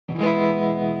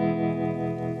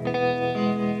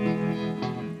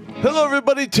Hello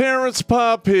everybody, Terrence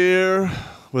Popp here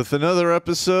with another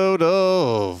episode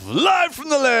of Live from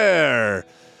the Lair.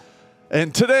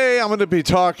 And today I'm going to be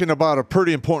talking about a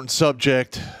pretty important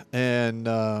subject and,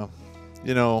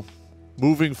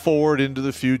 moving forward into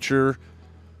the future,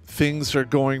 things are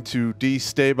going to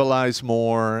destabilize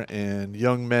more, and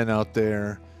young men out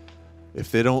there,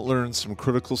 if they don't learn some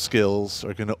critical skills,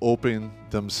 are going to open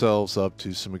themselves up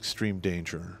to some extreme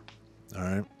danger. All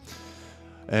right?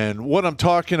 And what I'm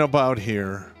talking about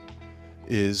here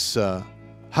is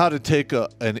how to take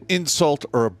an insult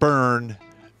or a burn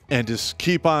and just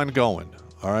keep on going,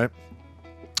 all right?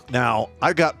 Now,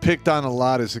 I got picked on a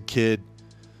lot as a kid,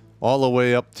 all the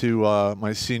way up to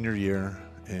my senior year.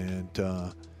 And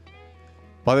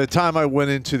by the time I went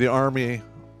into the Army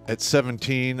at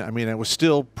 17, I mean, I was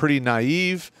still pretty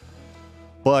naive,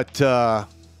 but, I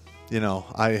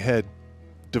had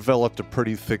developed a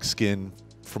pretty thick skin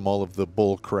from all of the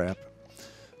bull crap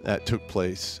that took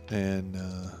place. And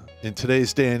in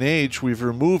today's day and age, we've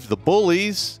removed the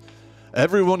bullies.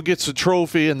 Everyone gets a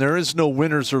trophy, and there is no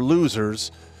winners or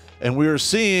losers. And we are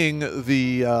seeing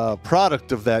the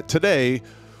product of that today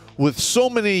with so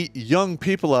many young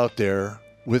people out there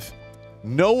with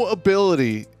no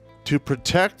ability to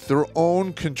protect their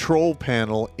own control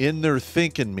panel in their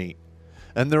thinking meat.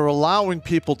 And they're allowing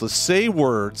people to say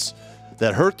words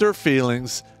that hurt their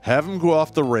feelings, have them go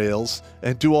off the rails,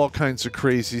 and do all kinds of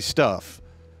crazy stuff,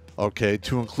 okay,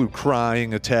 to include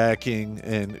crying, attacking,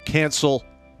 and cancel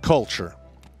culture.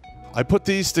 I put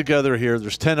these together here.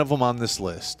 There's 10 of them on this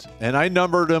list, and I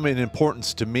numbered them in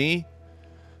importance to me,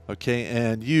 okay,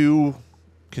 and you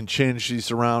can change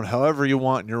these around however you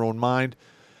want in your own mind.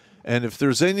 And if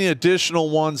there's any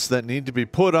additional ones that need to be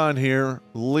put on here,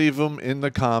 leave them in the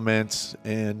comments.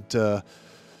 And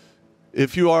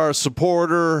if you are a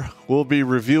supporter, we'll be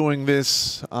reviewing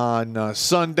this on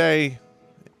Sunday,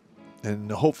 and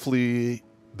hopefully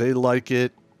they like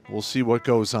it. We'll see what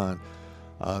goes on.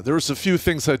 There's a few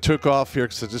things I took off here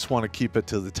because I just want to keep it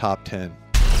to the top 10.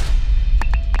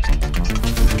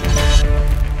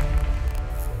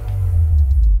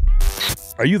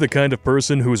 Are you the kind of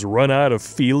person who's run out of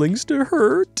feelings to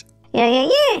hurt? Yeah.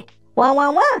 Wah,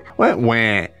 wah, wah.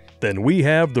 Wah. Then we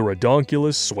have the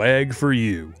Redonkulas swag for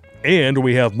you. And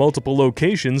we have multiple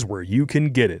locations where you can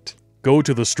get it. Go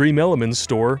to the Stream Elements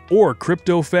store or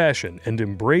Crypto Fashion and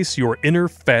embrace your inner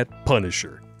fat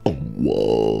punisher.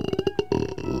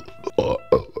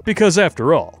 Because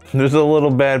after all, There's a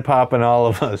little bad pop in all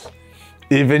of us.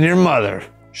 Even your mother.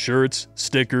 shirts,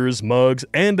 stickers, mugs,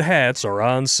 and hats are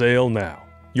on sale now.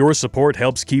 Your support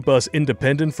helps keep us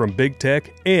independent from big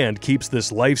tech and keeps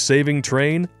this life-saving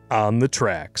train on the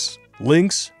tracks.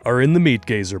 Links are in the Meat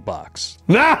Gazer box.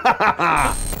 All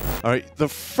right, the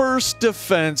first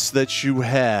defense that you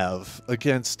have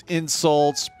against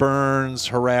insults, burns,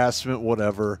 harassment,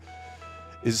 whatever,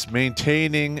 is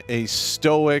maintaining a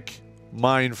stoic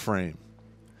mind frame.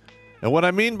 And what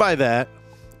I mean by that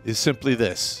is simply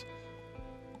this.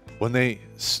 When they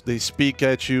speak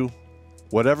at you,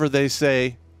 whatever they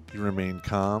say, you remain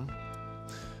calm.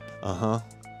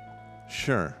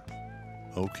 Sure.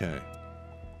 Okay.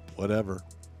 Whatever.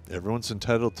 Everyone's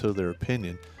entitled to their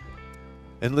opinion.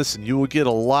 And listen, you will get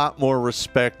a lot more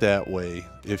respect that way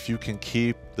if you can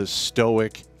keep the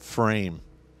stoic frame.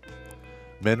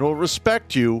 Men will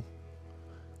respect you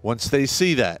once they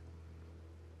see that.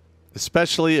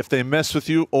 Especially if they mess with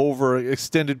you over an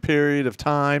extended period of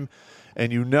time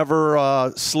and you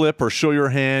never slip or show your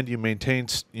hand, you maintain,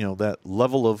 that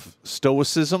level of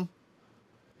stoicism,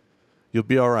 you'll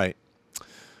be all right.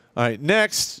 All right,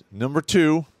 next, number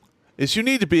 2, is you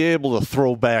need to be able to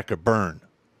throw back a burn.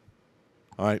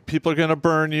 All right, people are going to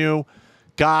burn you.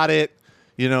 Got it.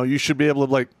 You should be able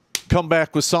to, come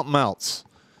back with something else.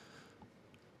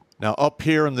 Now, up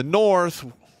here in the north,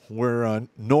 we're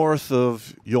north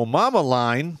of Yo Mama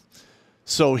line.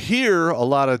 So here, a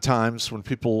lot of times when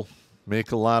people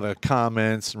make a lot of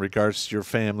comments in regards to your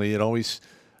family, it always,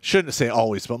 shouldn't say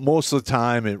always, but most of the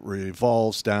time it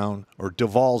revolves down or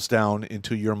devolves down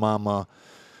into your mama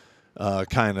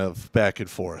kind of back and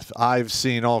forth. I've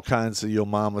seen all kinds of Yo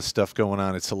Mama stuff going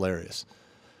on. It's hilarious.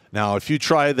 Now, if you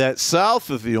try that south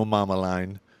of the Yo Mama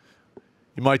line,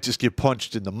 you might just get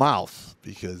punched in the mouth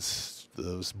because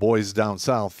those boys down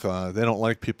south, they don't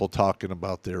like people talking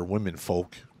about their women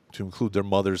folk, to include their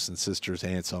mothers and sisters,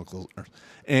 aunts, uncles, or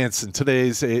aunts in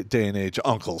today's day and age,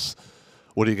 uncles.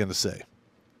 What are you going to say?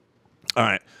 All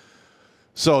right.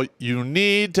 So you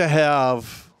need to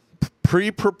have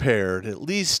pre-prepared at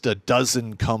least a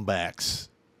dozen comebacks.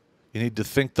 You need to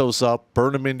think those up,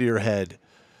 burn them into your head,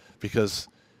 because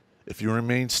if you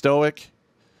remain stoic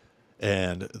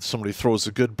and somebody throws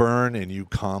a good burn and you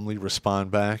calmly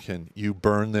respond back and you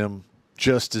burn them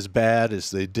just as bad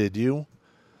as they did you,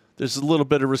 there's a little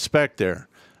bit of respect there.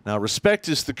 Now, respect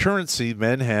is the currency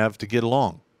men have to get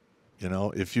along. You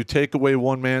know, if you take away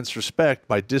one man's respect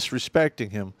by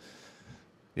disrespecting him,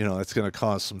 you know, it's going to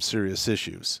cause some serious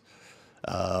issues.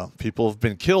 People have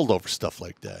been killed over stuff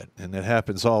like that, and it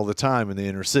happens all the time in the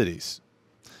inner cities.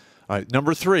 All right,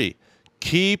 number 3,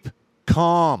 keep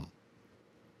calm.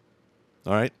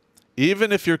 All right?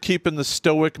 Even if you're keeping the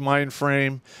stoic mind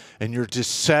frame and you're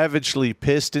just savagely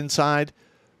pissed inside,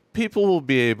 people will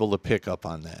be able to pick up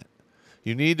on that.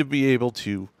 You need to be able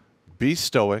to be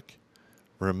stoic,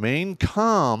 remain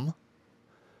calm,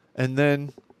 and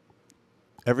then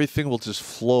everything will just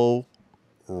flow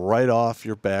right off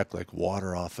your back like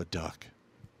water off a duck.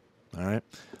 All right?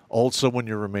 Also, when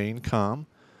you remain calm,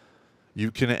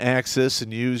 you can access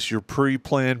and use your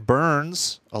pre-planned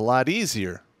burns a lot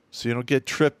easier. So you don't get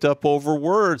tripped up over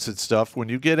words and stuff when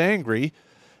you get angry.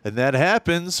 And that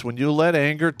happens when you let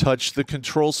anger touch the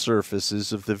control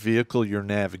surfaces of the vehicle you're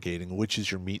navigating, which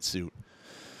is your meat suit.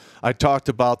 I talked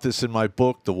about this in my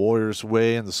book, The Warrior's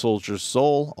Way and the Soldier's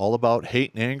Soul, all about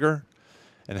hate and anger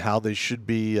and how they should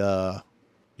be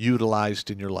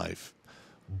utilized in your life.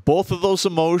 Both of those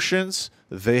emotions,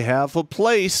 they have a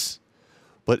place,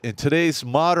 but in today's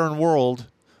modern world,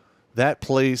 that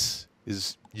place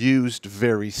is used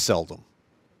very seldom.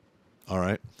 All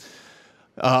right.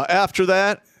 After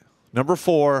that, number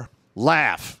 4,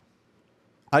 laugh.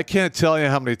 I can't tell you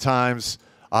how many times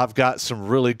I've got some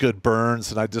really good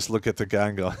burns and I just look at the guy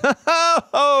and go,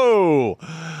 oh,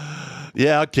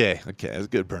 yeah, okay, it's a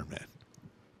good burn, man.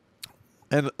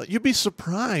 And you'd be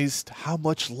surprised how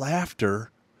much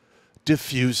laughter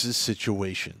diffuses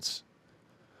situations.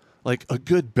 Like a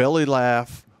good belly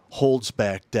laugh holds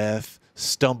back death,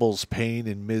 stumbles pain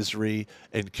and misery,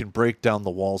 and can break down the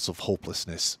walls of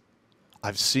hopelessness.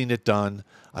 I've seen it done.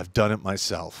 I've done it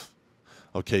myself.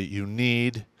 Okay, you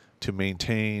need to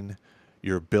maintain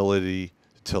your ability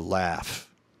to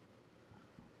laugh.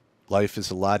 Life is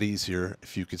a lot easier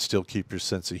if you can still keep your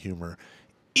sense of humor,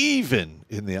 even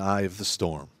in the eye of the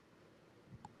storm.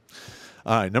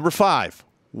 All right, number 5,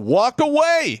 walk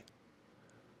away.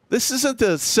 This isn't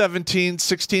the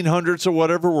 1600s or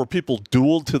whatever where people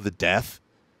dueled to the death.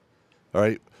 All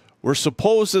right.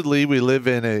 We live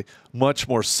in a much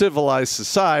more civilized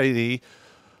society,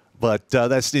 but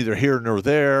that's neither here nor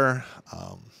there.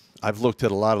 I've looked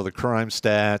at a lot of the crime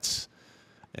stats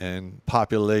and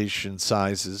population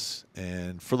sizes,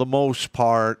 and for the most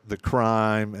part, the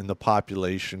crime and the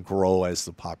population grow as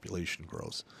the population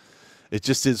grows. It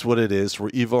just is what it is. We're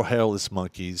evil, hairless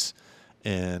monkeys,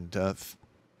 and we're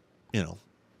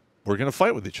going to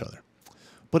fight with each other.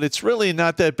 But it's really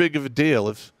not that big of a deal.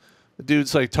 If the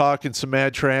dude's like talking some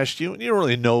mad trash to you, and you don't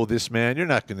really know this man, you're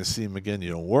not going to see him again.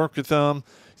 You don't work with him.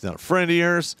 He's not a friend of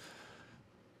yours.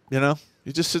 You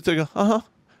just sit there and go,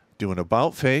 do an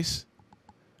about face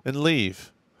and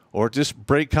leave. Or just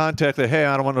break contact that, hey,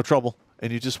 I don't want no trouble.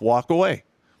 And you just walk away.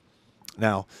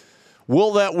 Now,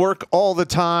 will that work all the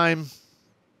time?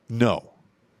 No.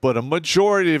 But a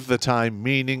majority of the time,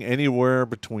 meaning anywhere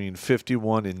between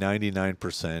 51 and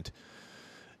 99%,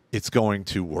 it's going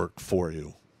to work for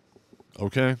you.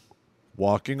 Okay?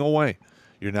 Walking away.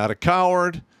 You're not a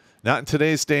coward. Not in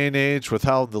today's day and age with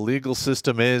how the legal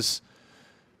system is.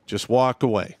 Just walk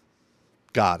away.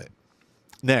 Got it.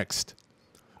 Next.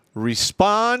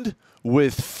 Respond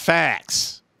with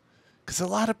facts. Because a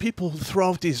lot of people who throw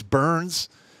out these burns,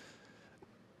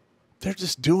 they're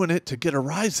just doing it to get a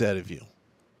rise out of you.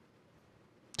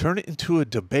 Turn it into a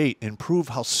debate and prove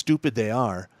how stupid they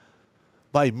are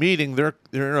by meeting their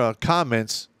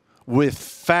comments with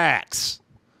facts.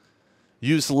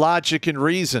 Use logic and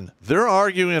reason. They're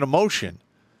arguing emotion.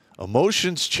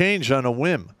 Emotions change on a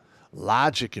whim.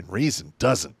 Logic and reason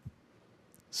doesn't.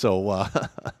 So,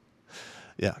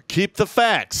 keep the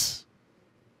facts.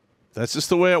 That's just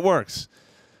the way it works.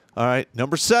 All right,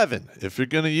 number 7. If you're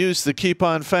going to use the keep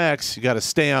on facts, you got to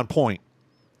stay on point.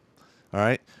 All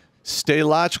right? Stay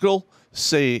logical,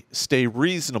 stay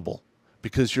reasonable,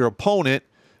 because your opponent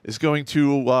is going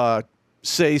to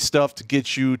say stuff to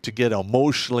get you to get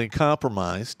emotionally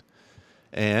compromised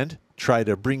and try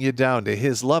to bring you down to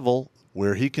his level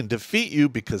where he can defeat you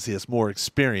because he has more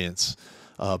experience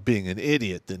being an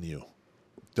idiot than you.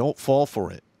 Don't fall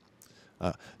for it.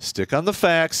 Stick on the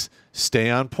facts, stay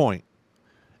on point.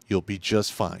 You'll be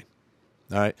just fine.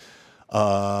 All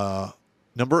right.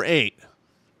 Number 8.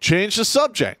 Change the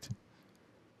subject.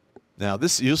 Now,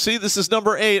 you'll see this is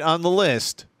number 8 on the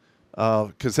list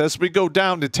because as we go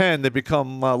down to 10, they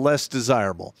become less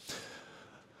desirable.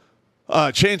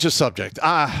 Change the subject.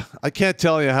 I can't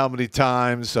tell you how many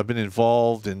times I've been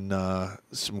involved in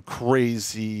some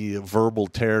crazy verbal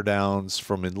teardowns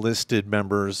from enlisted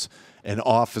members and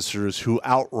officers who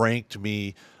outranked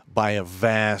me by a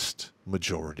vast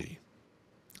majority.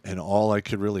 And all I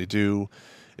could really do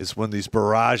is when these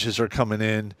barrages are coming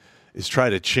in is try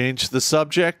to change the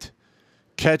subject,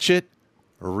 catch it,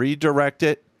 redirect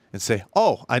it, and say,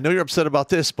 oh, I know you're upset about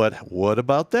this, but what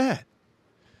about that?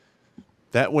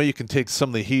 That way you can take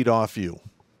some of the heat off you.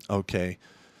 Okay.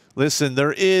 Listen,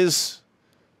 there is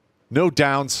no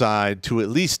downside to at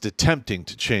least attempting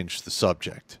to change the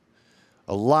subject.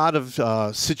 A lot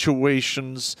of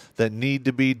situations that need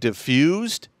to be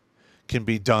diffused can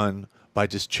be done by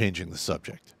just changing the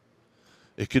subject.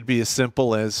 It could be as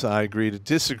simple as I agree to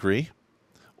disagree,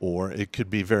 or it could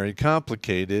be very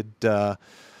complicated,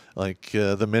 like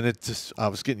the minute I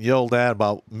was getting yelled at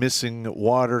about missing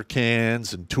water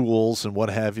cans and tools and what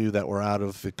have you that were out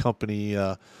of the company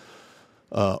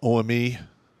OME,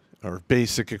 or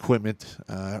basic equipment.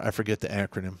 I forget the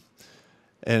acronym.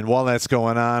 And while that's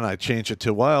going on, I change it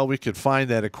to, well, we could find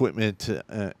that equipment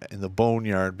in the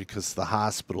boneyard because the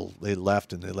hospital, they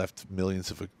left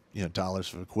millions of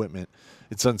dollars of equipment.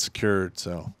 It's unsecured,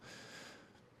 so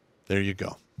there you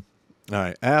go. All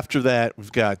right. After that,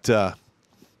 we've got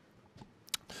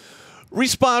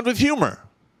respond with humor.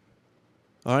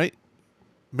 All right.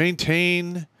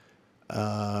 Maintain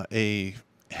a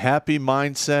happy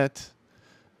mindset.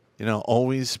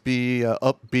 Always be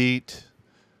upbeat.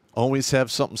 Always have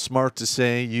something smart to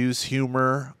say. Use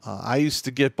humor. I used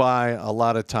to get by a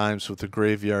lot of times with the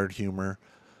graveyard humor,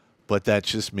 but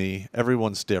that's just me.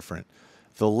 Everyone's different.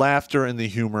 The laughter and the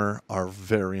humor are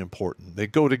very important. They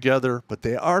go together, but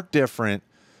they are different.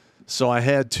 So I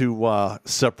had to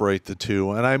separate the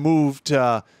two, and I moved,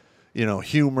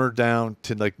 humor down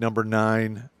to like number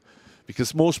 9,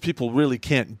 because most people really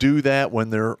can't do that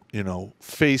when they're,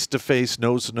 face to face,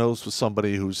 nose to nose with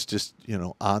somebody who's just,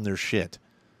 on their shit.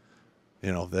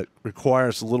 That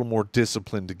requires a little more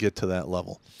discipline to get to that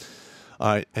level. All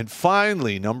right, and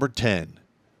finally, number 10,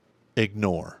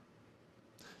 ignore.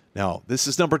 Now, this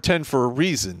is number 10 for a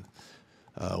reason.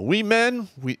 We men,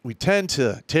 we tend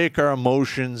to take our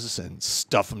emotions and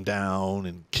stuff them down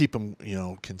and keep them,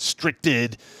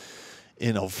 constricted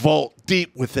in a vault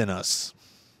deep within us.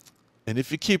 And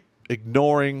if you keep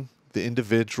ignoring the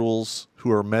individuals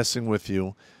who are messing with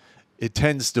you, it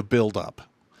tends to build up.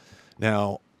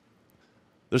 Now,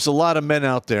 there's a lot of men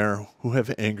out there who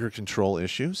have anger control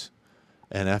issues.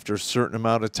 And after a certain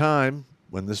amount of time,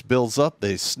 when this builds up,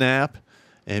 they snap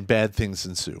and bad things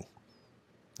ensue.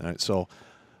 All right, so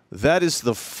that is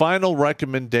the final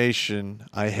recommendation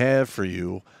I have for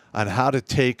you on how to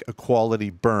take a quality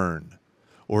burn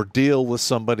or deal with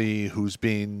somebody who's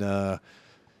being,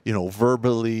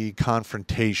 verbally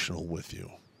confrontational with you.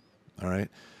 All right,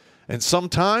 and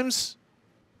sometimes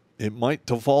it might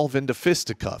devolve into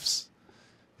fisticuffs.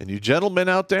 And you gentlemen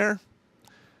out there,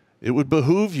 it would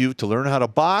behoove you to learn how to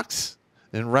box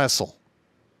and wrestle,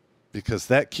 because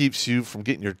that keeps you from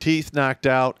getting your teeth knocked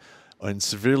out and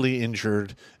severely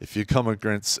injured if you come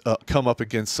up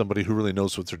against somebody who really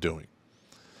knows what they're doing.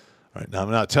 All right, now I'm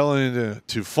not telling you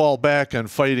to fall back on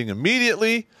fighting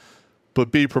immediately,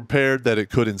 but be prepared that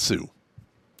it could ensue.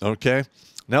 Okay?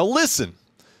 Now listen,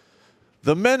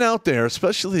 the men out there,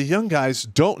 especially the young guys,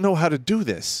 don't know how to do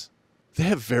this. They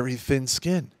have very thin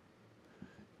skin.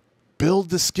 Build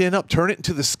the skin up. Turn it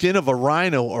into the skin of a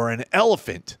rhino or an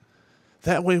elephant.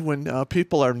 That way when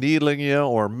people are needling you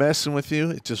or messing with you,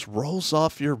 it just rolls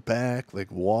off your back like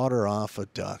water off a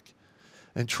duck.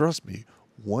 And trust me,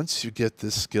 once you get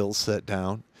this skill set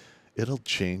down, it'll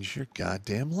change your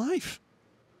goddamn life.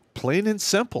 Plain and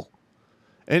simple.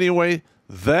 Anyway,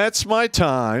 that's my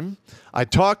time. I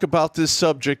talk about this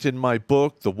subject in my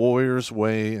book, The Warrior's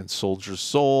Way and Soldier's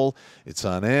Soul. It's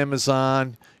on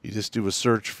Amazon. You just do a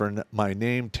search for my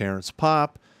name, Terrence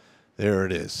Popp. There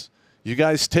it is. You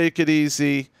guys take it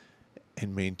easy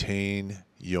and maintain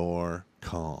your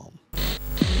calm.